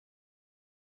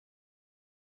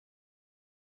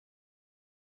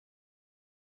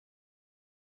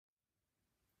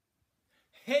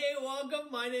Hey,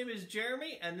 welcome. My name is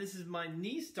Jeremy, and this is my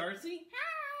niece, Darcy.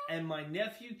 Hi. And my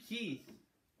nephew, Keith.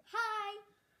 Hi.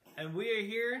 And we are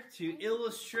here to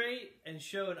illustrate and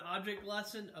show an object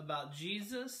lesson about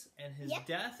Jesus and his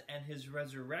death and his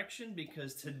resurrection,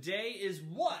 because today is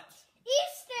what?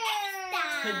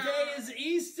 Easter. Today is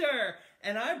Easter.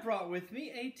 And I brought with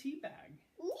me a tea bag.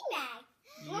 Tea bag?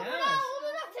 Yes. Well,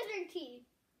 we're not to drink tea.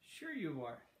 Sure you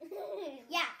are.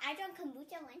 Yeah, I drank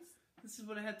kombucha once. This is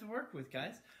what I had to work with,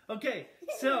 guys. Okay,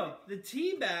 so the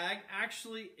tea bag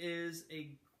actually is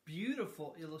a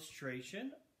beautiful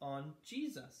illustration on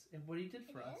Jesus and what he did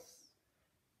for us.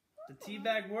 The tea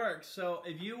bag works. So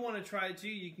if you want to try it too,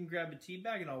 you can grab a tea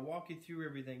bag and I'll walk you through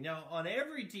everything. Now, on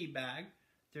every tea bag,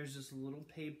 there's this little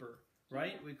paper,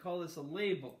 right? We call this a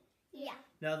label. Yeah.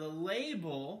 Now, the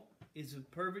label is a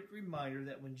perfect reminder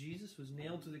that when Jesus was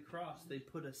nailed to the cross, they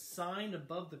put a sign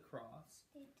above the cross.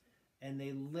 And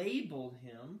they labeled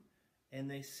him, and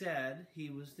they said he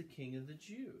was the King of the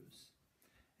Jews.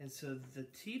 And so the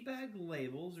tea bag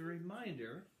label is a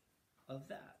reminder of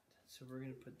that. So we're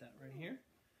going to put that right here.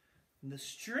 And the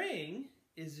string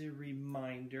is a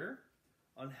reminder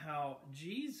on how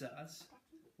Jesus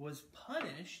was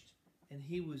punished and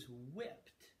he was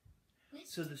whipped.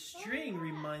 So the string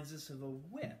reminds us of a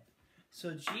whip.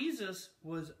 So Jesus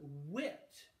was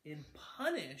whipped and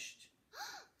punished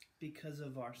because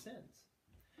of our sins.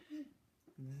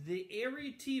 The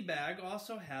Airy tea bag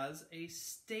also has a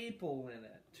staple in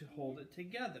it to hold it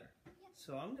together.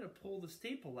 So I'm going to pull the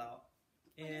staple out.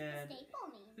 And what does the staple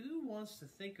mean? Who wants to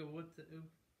think of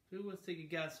who wants to take a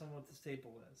guess on what the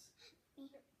staple is? Me.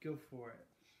 Go for it.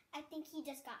 I think he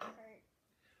just got hurt.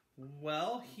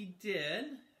 Well, he did.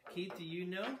 Keith, do you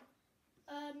know?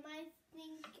 I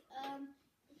think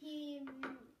he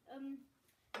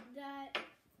that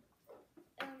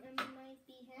it might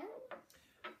be him.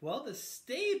 Well, the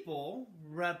staple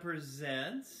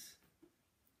represents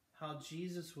how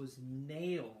Jesus was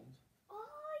nailed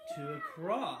to a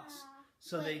cross.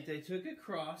 So they took a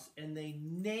cross and they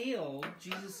nailed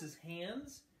Jesus'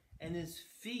 hands and his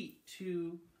feet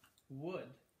to wood,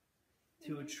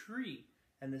 to a tree.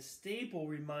 And the staple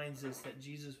reminds us that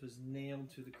Jesus was nailed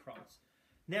to the cross.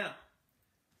 Now,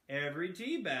 every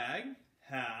tea bag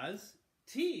has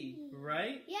tea,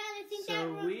 right? Yeah, and I think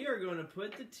so we are going to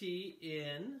put the tea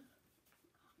in.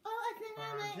 Oh,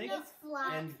 no. It's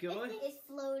flying. And go ahead. It's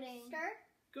floating. Stir?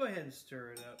 Go ahead and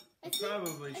stir it up. I You think-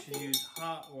 probably I should think- use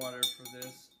hot water for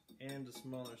this and a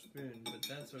smaller spoon, but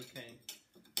that's okay.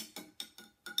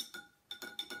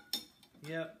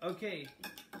 Yep, okay.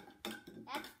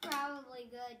 That's probably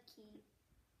good,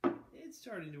 Keith. It's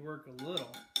starting to work a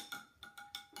little.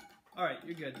 All right,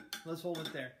 you're good. Let's hold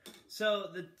it there.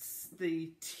 So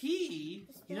the tea,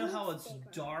 you know how it's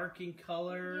dark in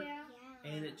color Yeah.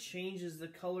 and it changes the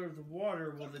color of the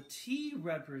water? Well, the tea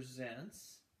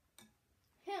represents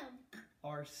Him.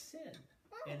 our sin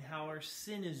and how our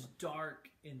sin is dark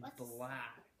and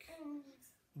black.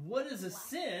 What is a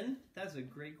sin? That's a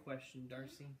great question,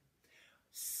 Darcy.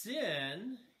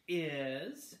 Sin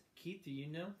is, Keith, do you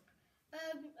know?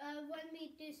 When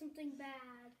we do something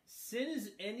bad. Sin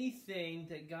is anything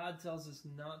that God tells us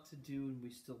not to do and we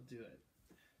still do it.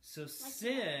 So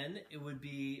sin, it would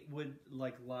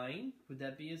like lying. Would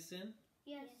that be a sin?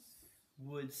 Yes.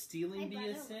 Would stealing be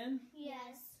a sin?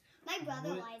 Yes. My brother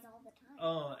Would- lies all the time.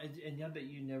 Oh, and I bet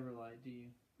you never lie, do you?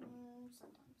 Sometimes.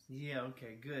 Yeah,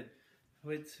 okay, good.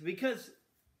 Because,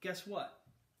 guess what?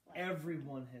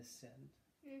 Everyone has sinned.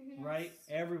 Mm-hmm. Right?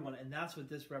 Everyone. And that's what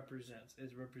this represents.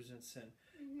 It represents sin.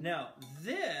 Now,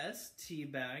 this tea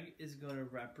bag is going to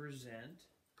represent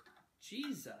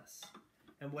Jesus.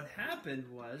 And what happened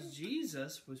was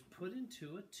Jesus was put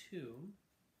into a tomb.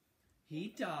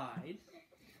 He died.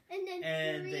 And then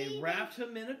And they wrapped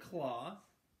him in a cloth.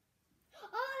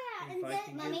 Oh yeah, If and I then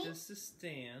can get this to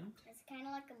stand. It's kind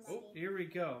of like a Oh, movie. here we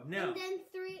go. Now, and then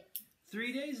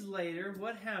 3 days later,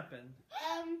 what happened?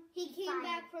 he came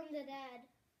back from the dead.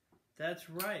 That's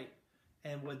right.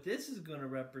 And what this is going to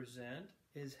represent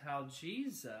is how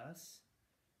Jesus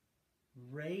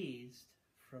raised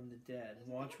from the dead.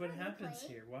 Watch what happens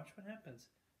here. Watch what happens.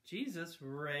 Jesus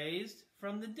raised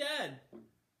from the dead.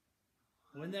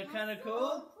 Wasn't that kind of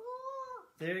cool?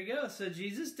 There you go. So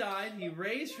Jesus died, he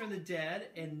raised from the dead,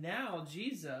 and now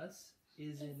Jesus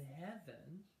is in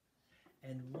heaven.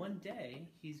 And one day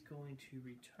he's going to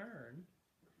return.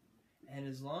 And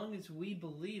as long as we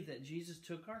believe that Jesus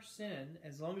took our sin,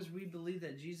 as long as we believe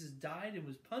that Jesus died and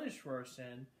was punished for our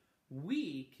sin,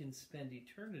 we can spend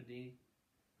eternity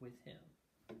with him.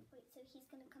 Wait, so he's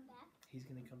going to come back? He's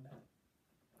going to come back.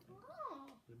 Oh.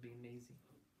 It would be amazing.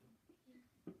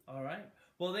 All right.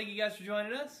 Well, thank you guys for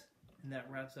joining us. And that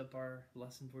wraps up our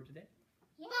lesson for today.